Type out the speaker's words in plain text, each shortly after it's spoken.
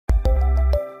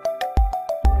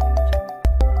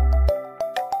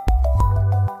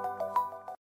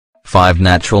5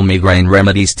 natural migraine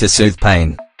remedies to soothe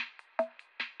pain.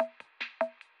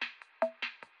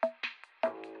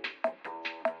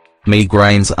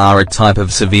 Migraines are a type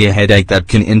of severe headache that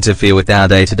can interfere with our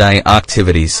day-to-day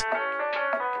activities.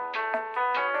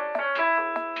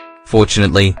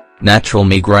 Fortunately, natural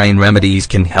migraine remedies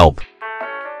can help.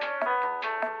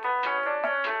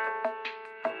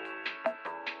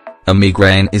 A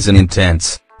migraine is an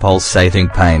intense, pulsating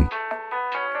pain.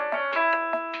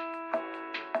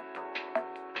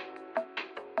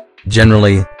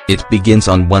 Generally, it begins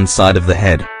on one side of the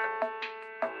head.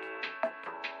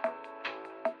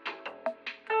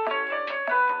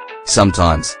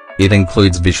 Sometimes, it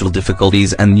includes visual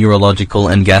difficulties and neurological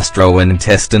and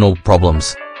gastrointestinal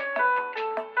problems.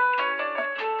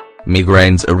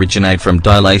 Migraines originate from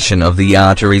dilation of the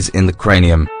arteries in the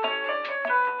cranium.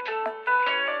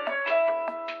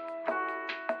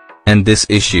 And this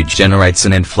issue generates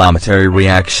an inflammatory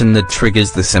reaction that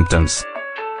triggers the symptoms.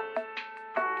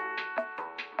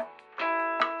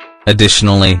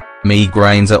 Additionally,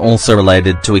 migraines are also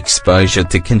related to exposure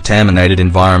to contaminated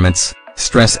environments,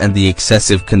 stress and the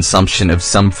excessive consumption of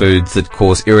some foods that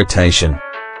cause irritation.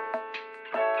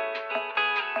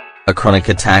 A chronic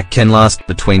attack can last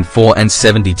between 4 and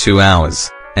 72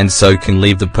 hours, and so can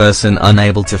leave the person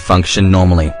unable to function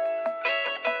normally.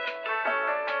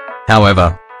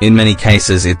 However, in many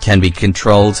cases it can be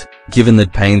controlled, given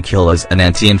that painkillers and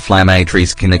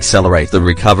anti-inflammatories can accelerate the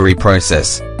recovery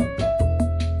process.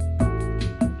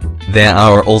 There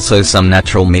are also some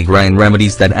natural migraine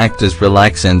remedies that act as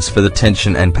relaxants for the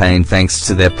tension and pain thanks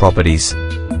to their properties.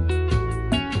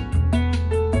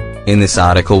 In this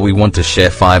article we want to share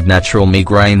 5 natural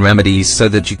migraine remedies so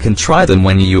that you can try them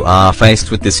when you are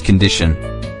faced with this condition.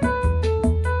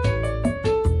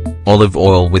 Olive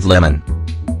oil with lemon.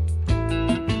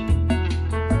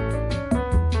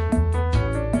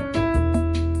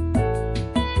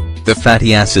 The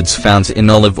fatty acids found in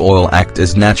olive oil act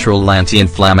as natural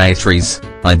anti-inflammatories,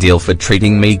 ideal for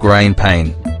treating migraine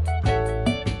pain.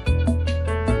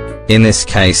 In this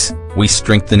case, we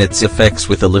strengthen its effects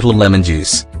with a little lemon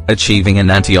juice, achieving an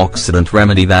antioxidant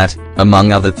remedy that,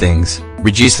 among other things,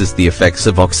 reduces the effects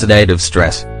of oxidative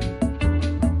stress.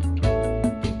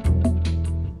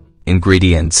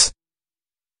 Ingredients: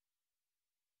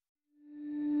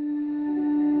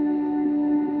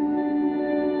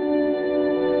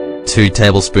 2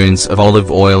 tablespoons of olive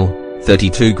oil,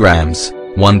 32 grams,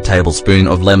 1 tablespoon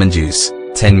of lemon juice,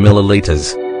 10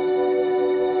 milliliters.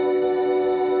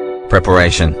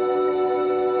 Preparation: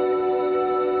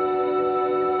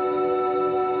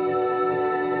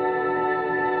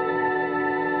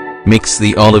 mix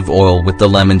the olive oil with the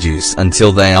lemon juice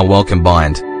until they are well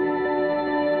combined.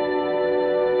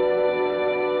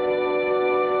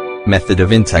 Method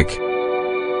of intake: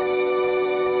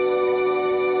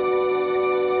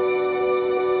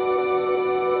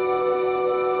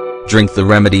 drink the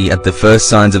remedy at the first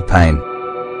signs of pain.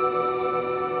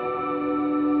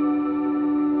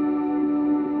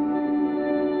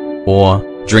 Or,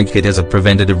 drink it as a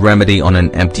preventative remedy on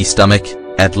an empty stomach,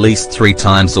 at least 3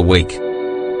 times a week.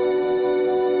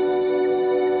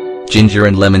 Ginger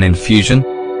and lemon infusion.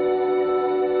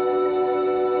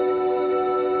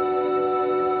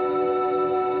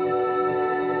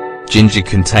 Ginger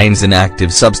contains an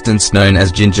active substance known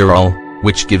as gingerol,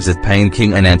 which gives it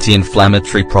pain-killing and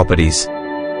anti-inflammatory properties.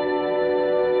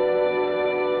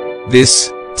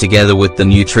 This, together with the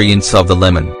nutrients of the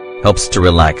lemon, helps to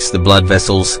relax the blood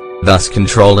vessels, thus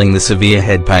controlling the severe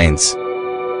head pains.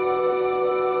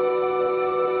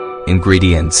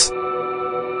 Ingredients: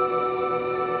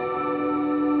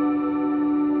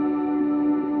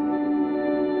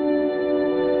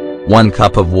 1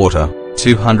 cup of water,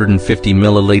 250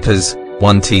 milliliters,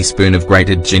 1 teaspoon of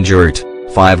grated ginger root,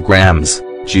 5 grams,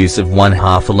 juice of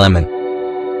 1/2 a lemon.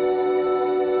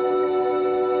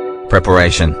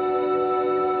 Preparation: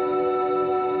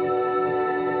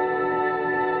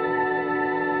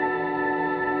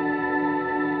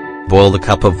 boil the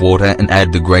cup of water and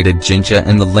add the grated ginger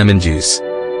and the lemon juice.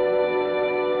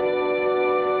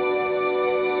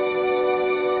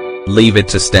 Leave it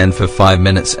to stand for 5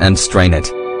 minutes and strain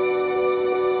it.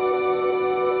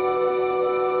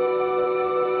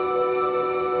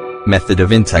 Method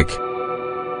of intake: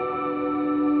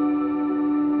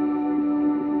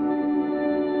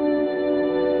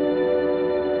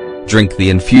 drink the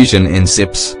infusion in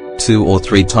sips, 2 or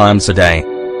 3 times a day.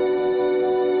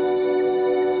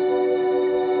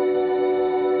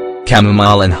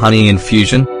 Chamomile and honey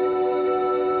infusion.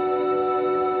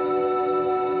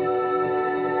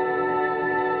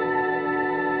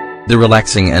 The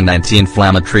relaxing and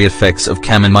anti-inflammatory effects of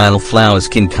chamomile flowers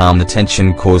can calm the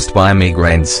tension caused by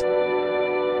migraines.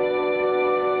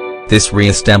 This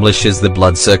re-establishes the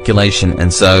blood circulation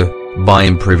and so, by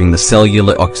improving the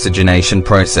cellular oxygenation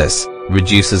process,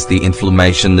 reduces the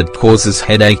inflammation that causes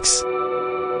headaches.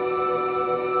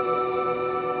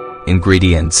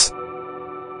 Ingredients: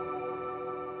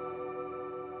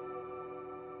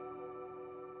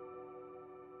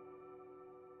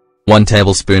 1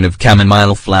 tablespoon of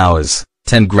chamomile flowers,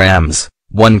 10 grams,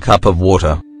 1 cup of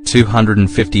water,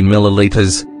 250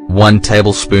 milliliters, 1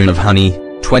 tablespoon of honey,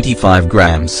 25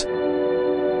 grams.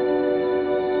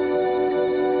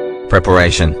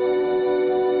 Preparation: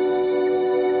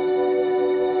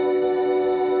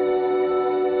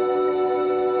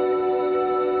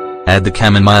 add the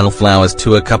chamomile flowers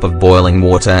to a cup of boiling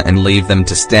water and leave them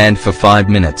to stand for 5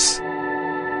 minutes.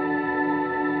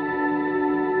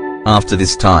 After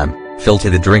this time, filter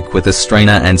the drink with a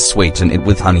strainer and sweeten it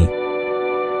with honey.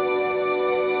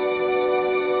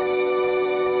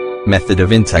 Method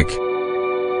of intake: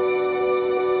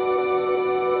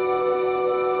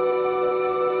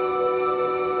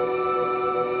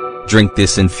 drink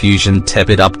this infusion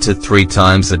tepid up to 3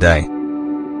 times a day.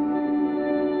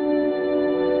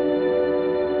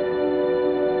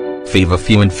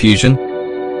 Feverfew infusion: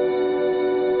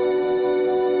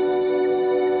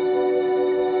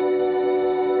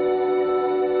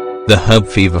 the herb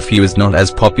feverfew is not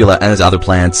as popular as other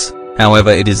plants,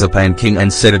 however it is a pain-killing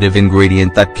and sedative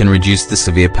ingredient that can reduce the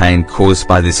severe pain caused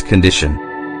by this condition.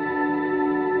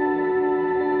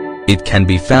 It can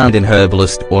be found in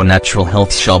herbalist or natural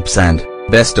health shops and,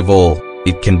 best of all,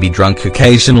 it can be drunk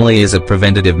occasionally as a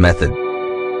preventative method.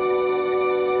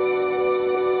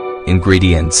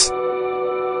 Ingredients: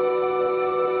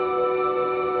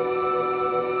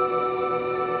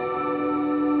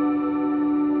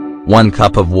 1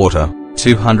 cup of water,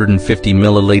 250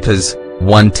 milliliters,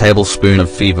 1 tablespoon of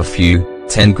feverfew,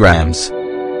 10 grams.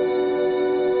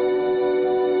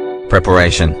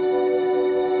 Preparation: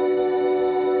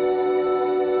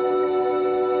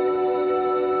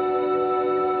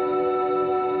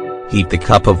 heat the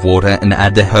cup of water and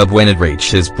add the herb when it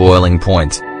reaches boiling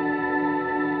point.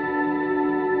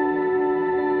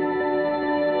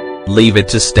 Leave it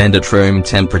to stand at room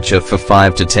temperature for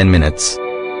 5 to 10 minutes.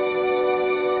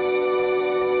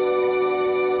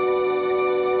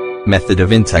 Method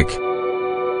of intake: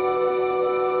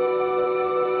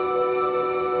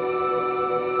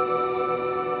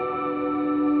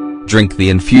 drink the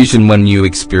infusion when you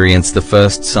experience the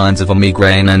first signs of a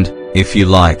migraine and, if you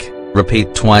like,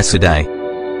 repeat twice a day.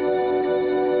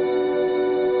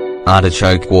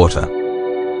 Artichoke water: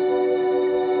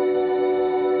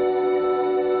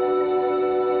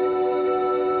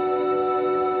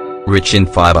 rich in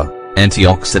fiber,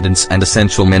 antioxidants and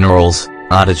essential minerals,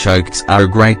 artichokes are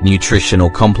a great nutritional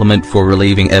complement for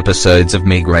relieving episodes of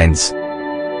migraines.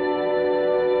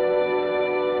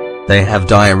 They have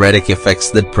diuretic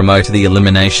effects that promote the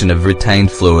elimination of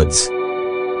retained fluids.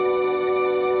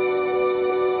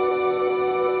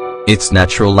 Its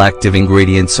natural active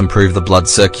ingredients improve the blood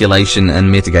circulation and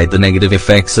mitigate the negative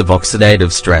effects of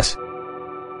oxidative stress.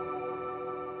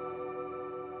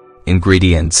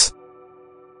 Ingredients: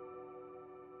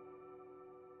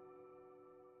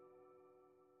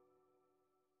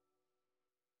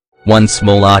 1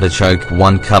 small artichoke,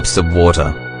 1 cups of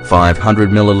water, 500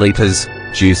 milliliters,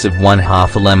 juice of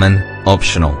 1/2 a lemon,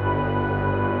 optional.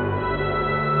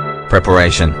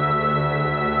 Preparation: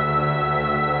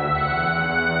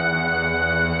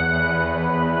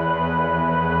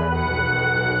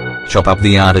 chop up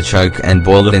the artichoke and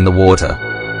boil it in the water.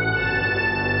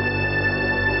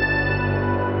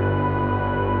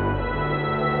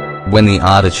 When the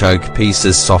artichoke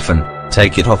pieces soften,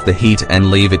 take it off the heat and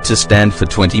leave it to stand for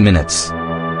 20 minutes.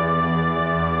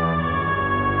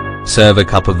 Serve a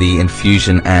cup of the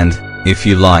infusion and, if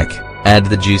you like, add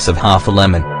the juice of 1/2 a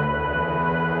lemon.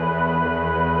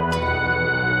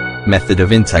 Method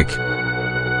of intake: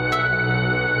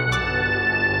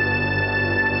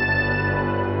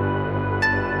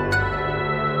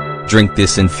 drink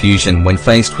this infusion when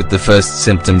faced with the first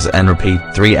symptoms and repeat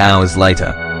 3 hours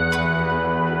later.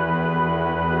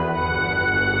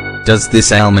 Does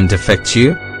this ailment affect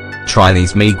you? Try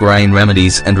these migraine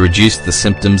remedies and reduce the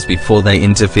symptoms before they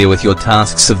interfere with your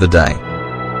tasks of the day.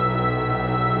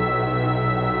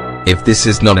 If this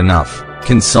is not enough,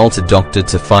 consult a doctor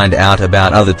to find out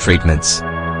about other treatments.